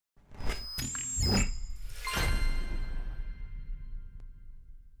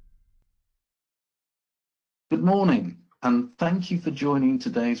Good morning, and thank you for joining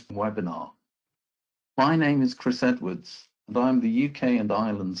today's webinar. My name is Chris Edwards, and I'm the UK and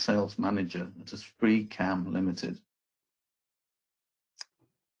Ireland Sales Manager at Esprit Cam Limited.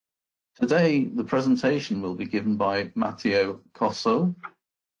 Today, the presentation will be given by Matteo Cosso,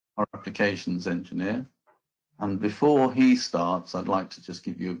 our Applications Engineer. And before he starts, I'd like to just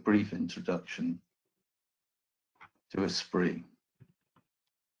give you a brief introduction to Esprit.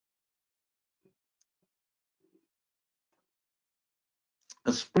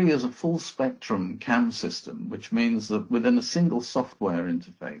 Esprit is a full spectrum CAM system, which means that within a single software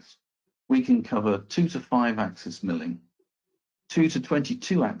interface, we can cover 2 to 5 axis milling, 2 to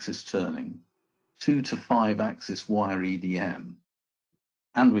 22 axis turning, 2 to 5 axis wire EDM,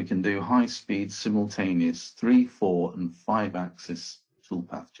 and we can do high speed simultaneous 3, 4, and 5 axis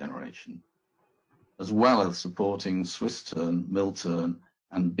toolpath generation, as well as supporting Swiss turn, mill turn,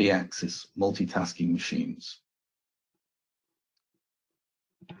 and B axis multitasking machines.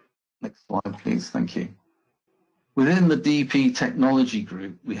 Next slide, please. Thank you. Within the DP technology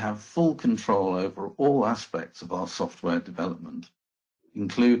group, we have full control over all aspects of our software development,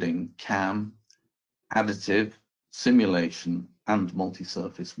 including CAM, additive, simulation, and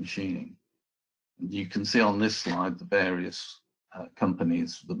multi-surface machining. And you can see on this slide the various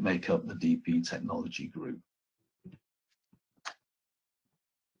companies that make up the DP technology group.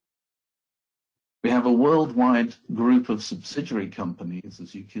 We have a worldwide group of subsidiary companies,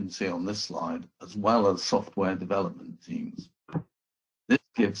 as you can see on this slide, as well as software development teams. This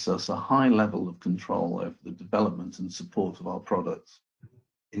gives us a high level of control over the development and support of our products.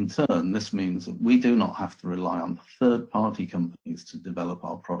 In turn, this means that we do not have to rely on third-party companies to develop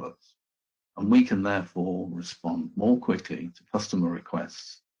our products, and we can therefore respond more quickly to customer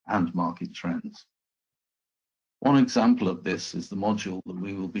requests and market trends. One example of this is the module that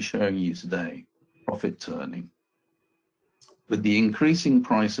we will be showing you today, profit turning. With the increasing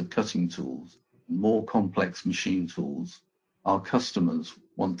price of cutting tools and more complex machine tools, our customers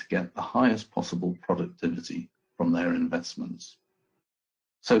want to get the highest possible productivity from their investments.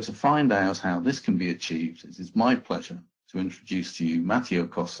 So to find out how this can be achieved, it is my pleasure to introduce to you Matteo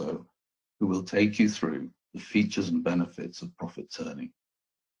Cosso, who will take you through the features and benefits of profit turning.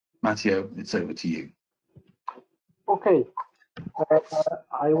 Matteo, it's over to you. Okay,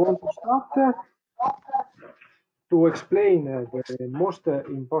 I want to start to explain the most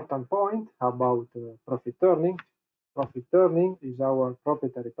important point about profit turning. Profit turning is our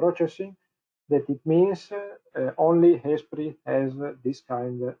proprietary processing. That it means only Esprit has this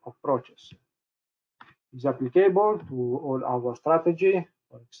kind of process. It's applicable to all our strategy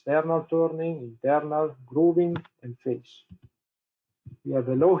for external turning, internal, grooving, and face. We have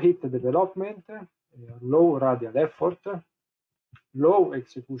a low heat development, low radial effort, low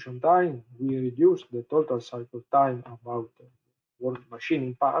execution time. We reduce the total cycle time about the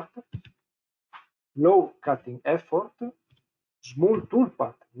machining part, low cutting effort, smooth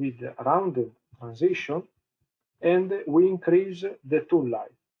toolpath with rounded transition, and we increase the tool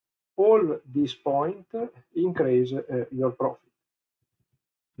life. All these points increase your profit.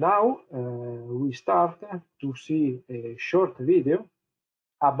 Now we start to see a short video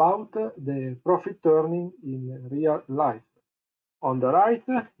about the profit turning in real life. On the right,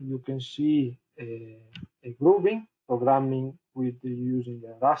 you can see a grooving programming with using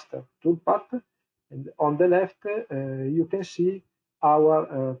a raster toolpath, and on the left, you can see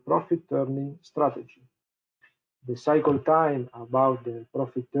our profit turning strategy. The cycle time about the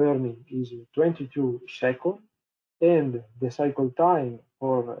profit turning is 22 seconds, and the cycle time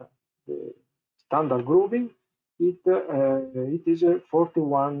for the standard grooving it is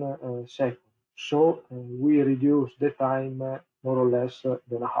 41 seconds. So we reduce the time more or less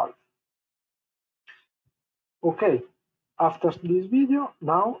than a half. Okay, after this video,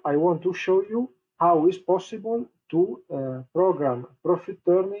 now I want to show you how it's possible to program profit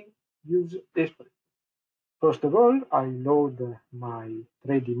turning using Esprit. First of all, I load my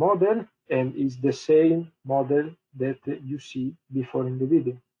 3D model, and it's the same model that you see before in the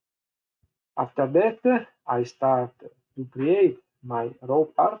video. After that, I start to create my raw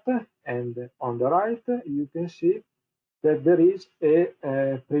part, and on the right, you can see that there is a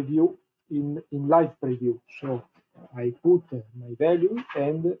preview in live preview. So I put my value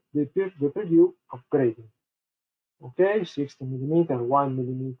and the preview of grading. Okay, 60 millimeter, 1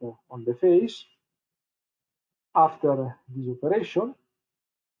 millimeter on the face. After this operation,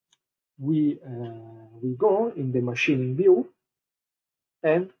 we go in the machining view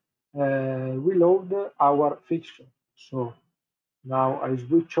and we load our fixture. So now I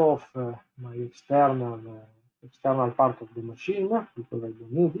switch off my external part of the machine because I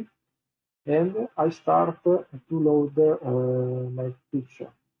don't need it, and I start to load my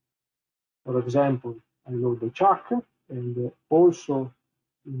picture. For example, I load the chuck, and also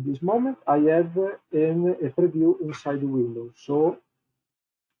in this moment I have a preview inside the window, so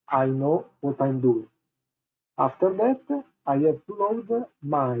I know what I'm doing. After that, I have to load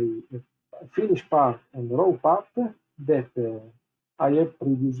my finished part and raw part that I have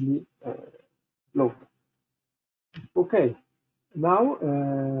previously loaded. Okay, now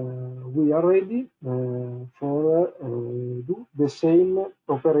we are ready for do the same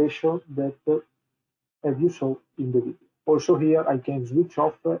operation that as you saw in the video. Also here I can switch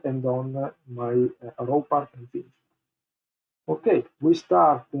off and on my raw part and finish. Okay, we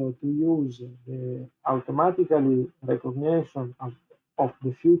start to use the automatically recognition of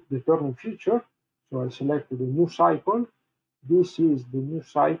the turning feature. So I select the new cycle. This is the new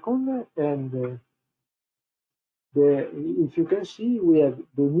cycle, and if you can see, we have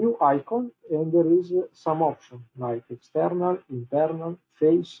the new icon, and there is some option like external, internal,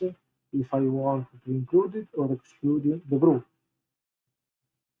 face, if I want to include it or exclude the group.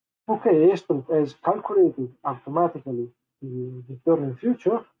 Okay, Esprit has calculated automatically the turning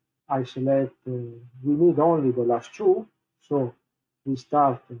feature. I select, we need only the last two, so we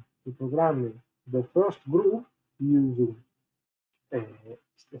start the programming the first group using a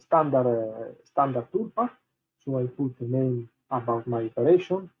standard toolpath. So I put the name about my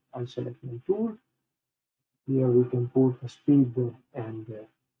operation, I select my tool. Here we can put speed and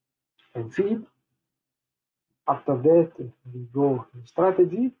feed. After that, we go in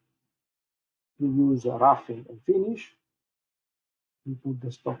strategy. We use roughing and finish. We put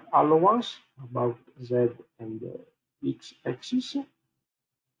the stock allowance about Z and X axis,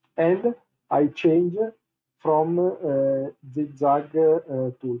 and I change from zigzag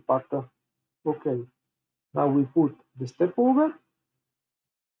toolpath. Okay, now we put the step over,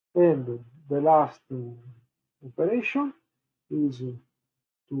 and the last operation is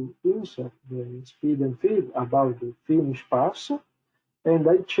to insert the speed and feed about the finish pass, and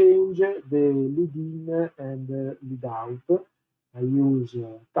I change the lead in and lead out. I use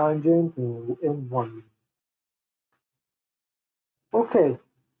tangent and 1. Okay,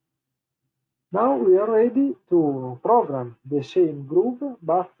 now we are ready to program the same groove,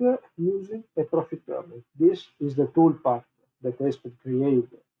 but using a profit turning. This is the toolpath that Esprit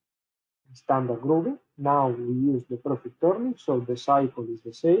created standard grooving. Now we use the profit turning, so the cycle is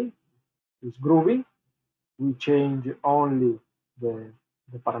the same, it's grooving. We change only the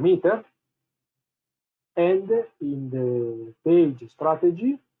parameter, and in the page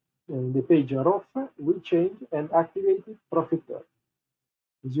strategy, in the page off, we change and activated profit turn.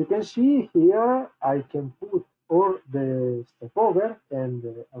 As you can see here, I can put all the step over and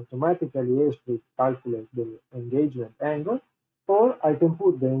automatically Esprit calculate the engagement angle, or I can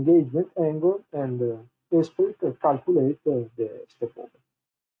put the engagement angle and Esprit calculate the step over.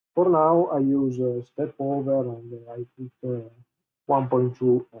 For now, I use step over, and I put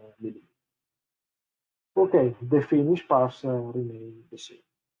 1.2 millimeters. Okay, the finish pass remains the same.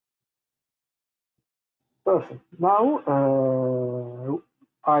 Perfect. Now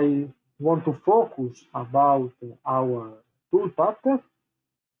I want to focus about our toolpath. I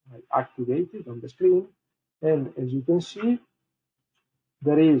activate it on the screen, and as you can see,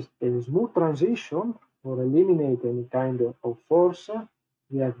 there is a smooth transition for eliminate any kind of force.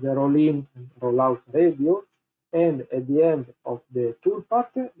 We have the roll-in and roll-out radio, and at the end of the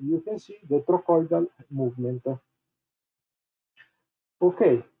toolpath, you can see the trochoidal movement.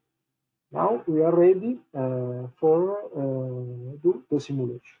 Okay, now we are ready for do the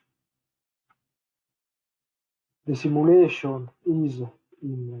simulation. The simulation is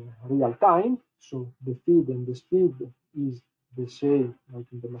in real time, so the feed and the speed is the same like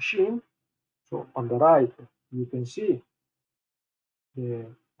in the machine. So on the right, you can see the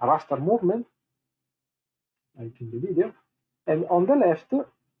raster movement, like in the video, and on the left,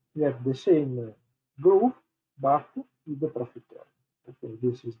 we have the same groove, but with the profit turn. Okay,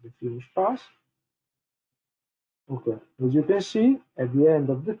 this is the finish pass. Okay, as you can see, at the end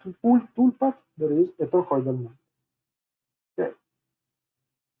of the toolpath, there is a trochoidal movement. Okay,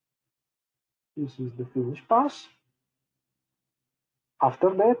 this is the finish pass.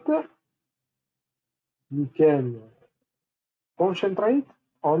 After that, we can concentrate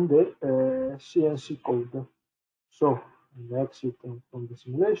on the CNC code. So I exit from the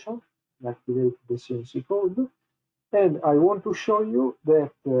simulation, activate the CNC code, and I want to show you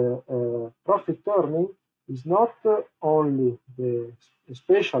that profit turning is not only the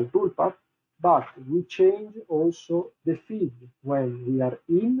special toolpath, but we change also the feed when we are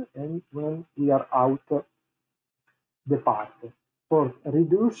in and when we are out the part. for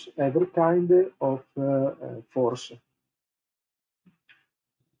reduce every kind of force.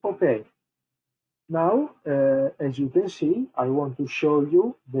 Okay, now as you can see, I want to show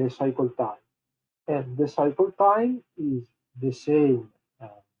you the cycle time. And the cycle time is the same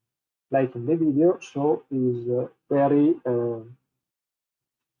like in the video, so is very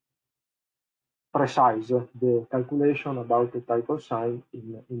precise, the calculation about the cycle time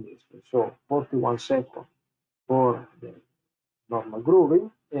in this. So 41 seconds for the normal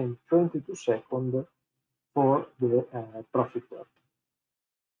grooving and 22 seconds for the profit turn.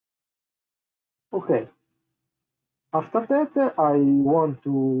 Okay, after that I want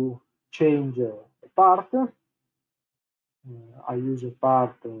to change a part. I use a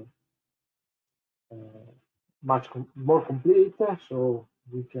part much more complete, so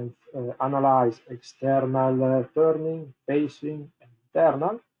we can analyze external turning, facing, and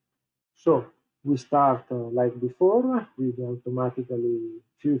internal. So we start like before with automatically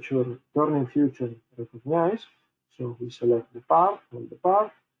turning future recognize. So we select the part,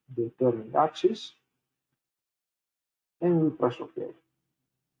 the turning axis, and we press OK.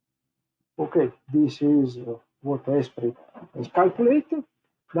 Okay, this is what Esprit has calculated.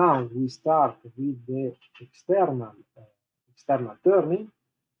 Now we start with the external turning.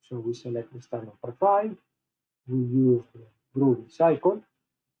 So we select the external profile. We use the grooving cycle.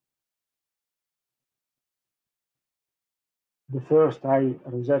 The first I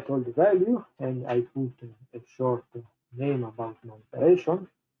reset all the value and I put a short name about my operation.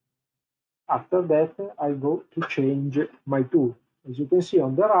 After that, I go to change my tool. As you can see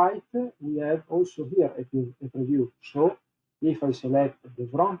on the right, we have also here a preview. So if I select the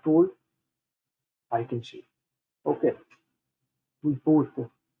front tool, I can see. Okay, we put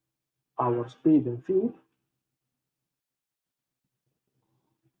our speed and feed.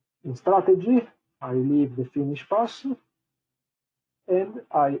 In strategy, I leave the finish pass and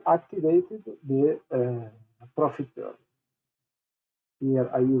I activated the profit turn. Here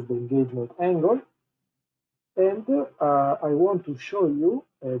I use the engagement angle, and I want to show you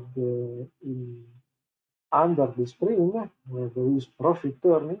under the screen where there is profit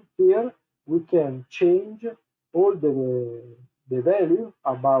turning. Here we can change all the value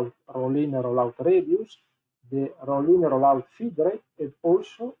about roll in and roll out radius, the roll in and roll out feed rate, and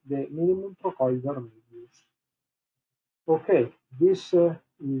also the minimum trochoidal radius. Okay, this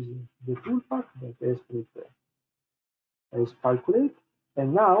is the toolpath that Esprit has calculated,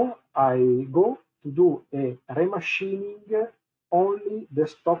 and now I go to do a remachining only the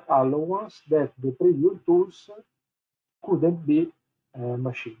stock allowance that the previous tools couldn't be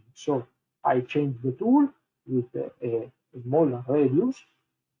machined. So I change the tool with a smaller radius.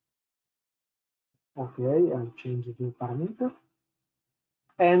 Okay, I change the parameter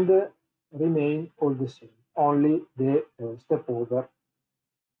and remain all the same. Only the step over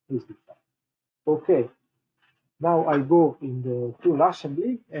is different. Okay, now I go in the tool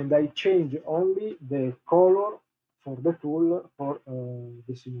assembly and I change only the color for the tool for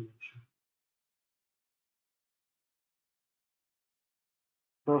the simulation.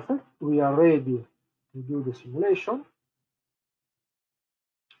 Perfect, we are ready to do the simulation.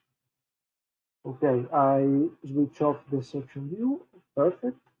 Okay, I switch off the section view.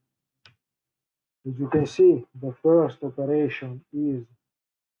 Perfect. As you can see, the first operation is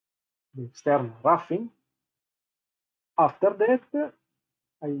the external roughing. After that,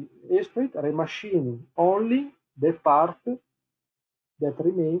 I Esprit remachining only the part that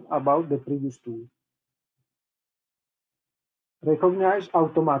remain about the previous tool. Recognize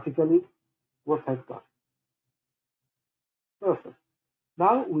automatically what I've done. Perfect.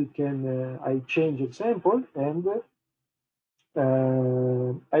 Now we can, I change example and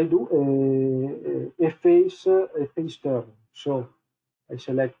I do a face turn. So I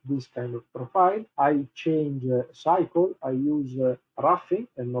select this kind of profile. I change cycle. I use roughing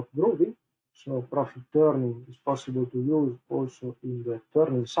and not grooving. So profit turning is possible to use also in the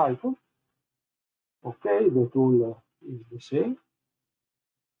turning cycle. Okay, the tool is the same.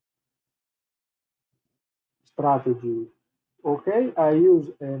 Strategy. Okay, I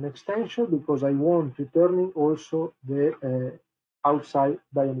use an extension because I want to turning also the outside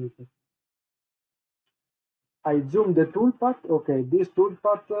diameter. I zoom the toolpath. Okay, this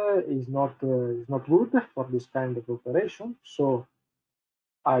toolpath is not good for this kind of operation. So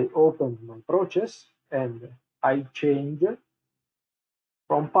I open my process and I change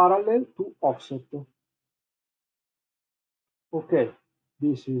from parallel to offset. Okay,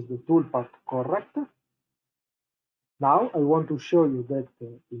 this is the toolpath correct. Now I want to show you that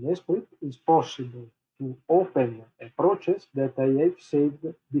in Esprit it's possible to open a process that I have saved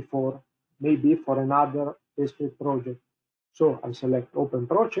before, maybe for another Esprit project. So I select Open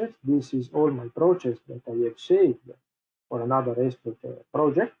Project. This is all my projects that I have saved for another expert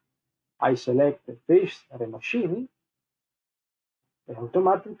project. I select Face Remachining, and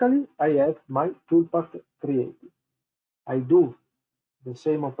automatically I have my toolpath created. I do the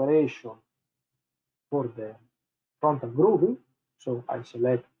same operation for the frontal grooving, so I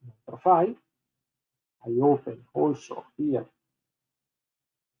select my profile. I open also here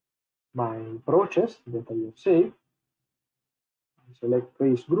my process that I have saved. I select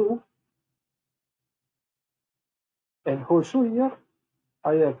Face Groove, and also here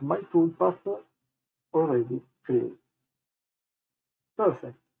I have my toolpath already created.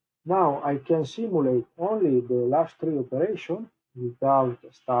 Perfect. Now I can simulate only the last three operations without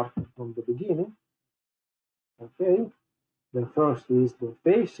starting from the beginning. Okay. The first is the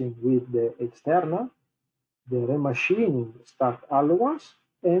facing with the external, the remachining start allowance,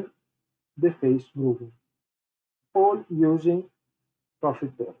 and the face grooving, all using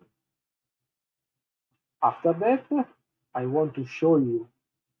ProfitTurning. After that, I want to show you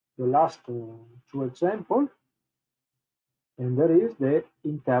the last two examples, and there is the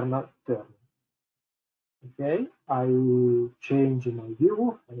internal turning. Okay, I change my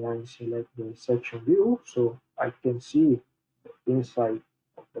view, and I select the section view so I can see the inside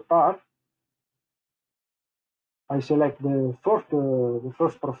of the part. I select the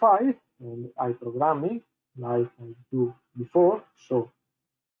first profile, and I program it like I do before. So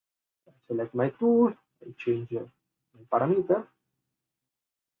I select my tool, I change my parameter,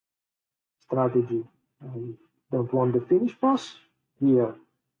 strategy. I don't want the finish pass. Here,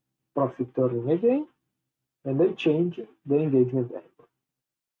 ProfitTurning again, and I change the engagement angle.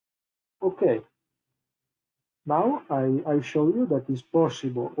 Okay. Now I show you that it's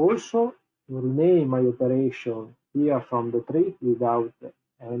possible also to rename my operation here from the tree without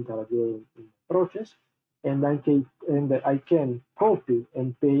enter again in the process, and I can copy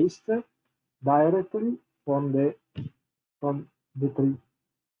and paste directly from the tree.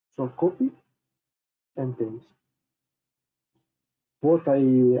 So copy and paste. What I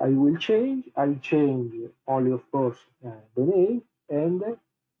will change, I change only of course the name, and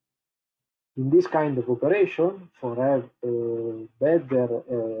in this kind of operation, for have a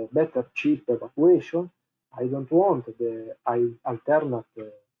better chip evacuation, I don't want the alternate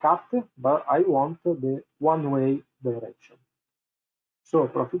cut, but I want the one-way direction. So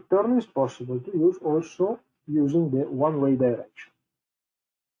ProfitTurning is possible to use also using the one-way direction.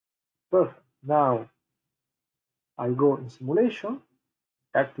 Perfect. Now I go in simulation,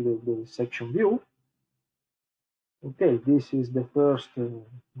 activate the section view. Okay, this is the first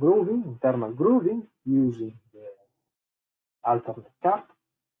grooving, internal grooving, using the alternate cut.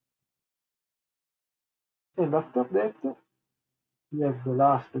 And after that, we have the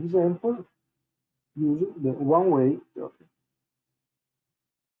last example using the one-way turning.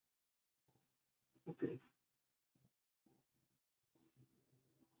 Okay.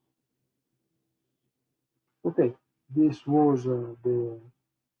 Okay, this was the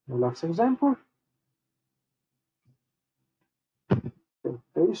last example.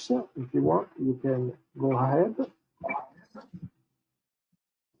 Face, if you want, you can go ahead.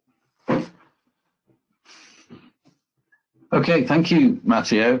 Okay, thank you,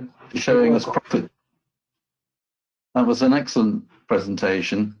 Matteo, for showing us profit. That was an excellent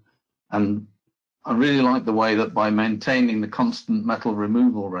presentation, and I really like the way that by maintaining the constant metal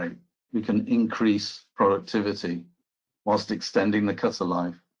removal rate, we can increase productivity whilst extending the cutter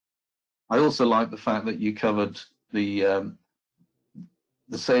life. I also like the fact that you covered the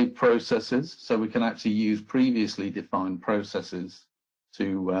saved processes, so we can actually use previously defined processes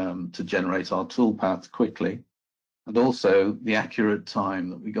to generate our toolpath quickly, and also the accurate time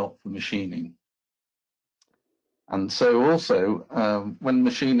that we got for machining. And so also when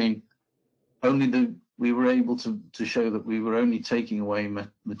machining, we were able to show that we were only taking away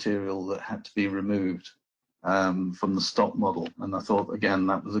material that had to be removed from the stock model. And I thought, again,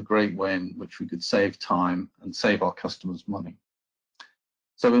 that was a great way in which we could save time and save our customers money.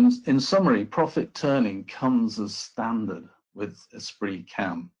 So in summary, ProfitTurning comes as standard with Esprit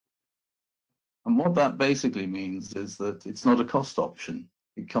CAM. And what that basically means is that it's not a cost option.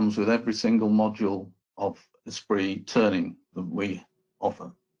 It comes with every single module of Esprit Turning that we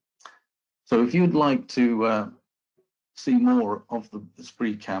offer. So if you'd like to see more of the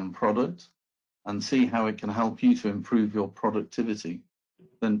Esprit CAM product and see how it can help you to improve your productivity,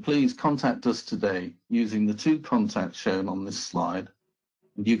 then please contact us today using the two contacts shown on this slide,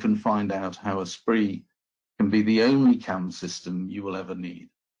 and you can find out how Esprit can be the only CAM system you will ever need,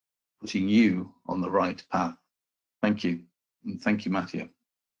 putting you on the right path. Thank you, and thank you, Matteo.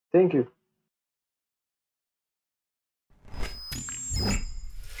 Thank you.